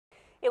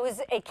It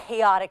was a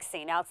chaotic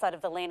scene outside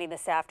of the landing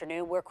this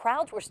afternoon where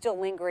crowds were still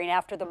lingering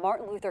after the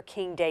Martin Luther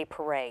King Day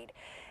parade.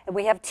 And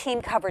we have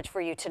team coverage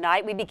for you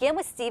tonight. We begin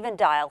with Stephen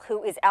Dial,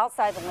 who is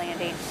outside the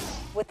landing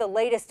with the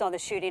latest on the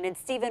shooting. And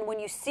Stephen, when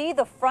you see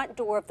the front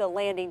door of the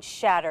landing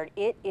shattered,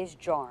 it is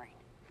jarring.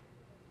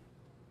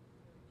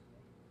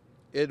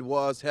 It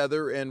was,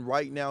 Heather, and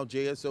right now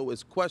JSO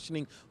is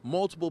questioning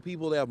multiple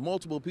people. They have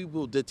multiple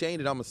people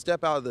detained, and I'm going to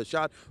step out of the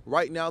shot.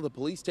 Right now, the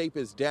police tape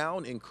is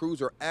down, and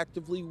crews are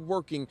actively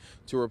working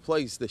to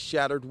replace the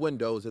shattered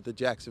windows at the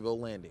Jacksonville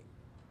landing.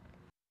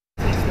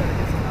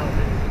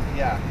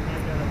 Yeah.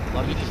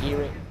 Love you to hear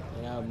it.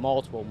 You know,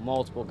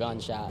 multiple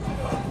gunshots.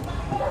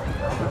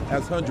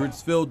 As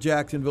hundreds filled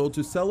Jacksonville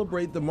to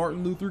celebrate the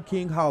Martin Luther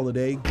King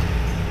holiday,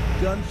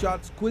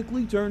 gunshots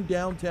quickly turned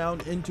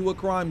downtown into a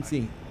crime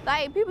scene.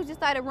 Like, people just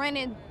started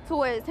running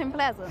towards Tim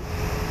Plaza.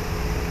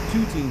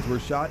 2 teens were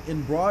shot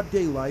in broad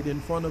daylight in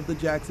front of the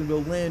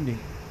Jacksonville landing,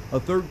 a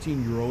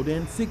 13-year-old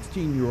and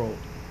 16-year-old.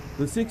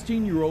 The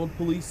 16-year-old,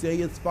 police say,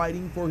 is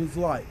fighting for his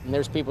life. And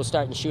there's people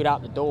starting to shoot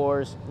out the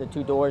doors, the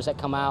 2 doors that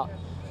come out.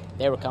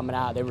 They were coming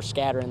out, they were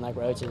scattering like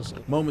roaches.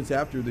 Moments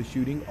after the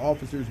shooting,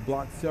 officers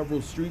blocked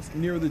several streets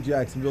near the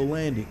Jacksonville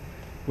landing.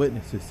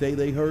 Witnesses say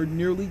they heard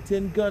nearly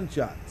 10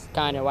 gunshots.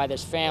 Kind of why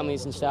there's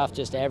families and stuff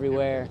just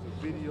everywhere.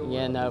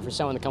 You know, for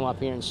someone to come up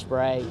here and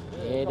spray,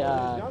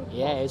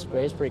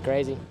 it's pretty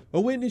crazy.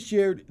 A witness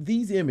shared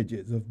these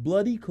images of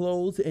bloody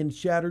clothes and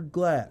shattered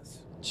glass.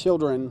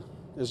 Children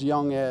as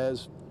young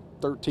as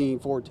 13,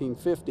 14,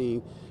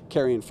 15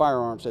 carrying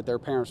firearms that their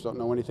parents don't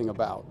know anything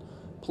about.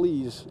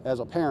 Please,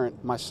 as a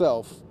parent,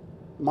 myself,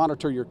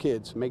 monitor your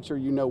kids. Make sure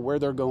you know where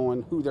they're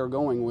going, who they're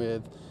going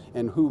with,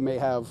 and who may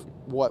have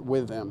what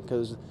with them,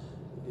 because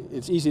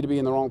it's easy to be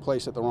in the wrong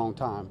place at the wrong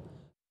time.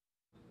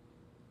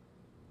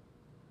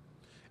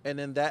 And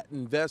then that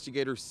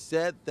investigator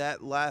said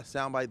that last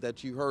soundbite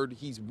that you heard,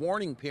 he's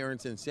warning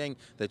parents and saying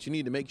that you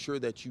need to make sure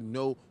that you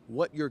know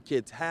what your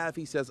kids have.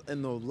 He says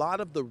in a lot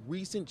of the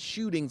recent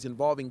shootings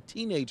involving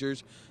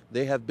teenagers,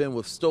 they have been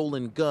with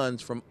stolen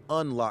guns from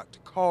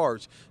unlocked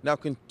cars. Now,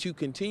 to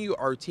continue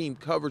our team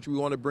coverage, we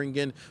want to bring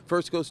in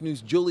First Coast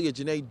News' Julia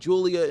Janae.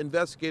 Julia,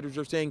 investigators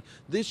are saying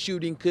this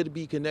shooting could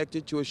be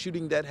connected to a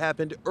shooting that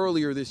happened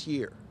earlier this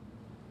year.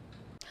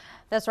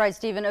 That's right,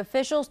 Stephen.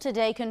 Officials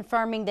today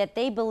confirming that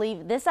they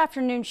believe this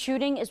afternoon's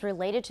shooting is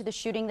related to the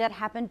shooting that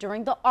happened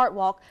during the Art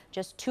Walk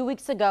just 2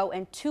 weeks ago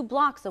and 2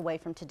 blocks away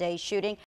from today's shooting.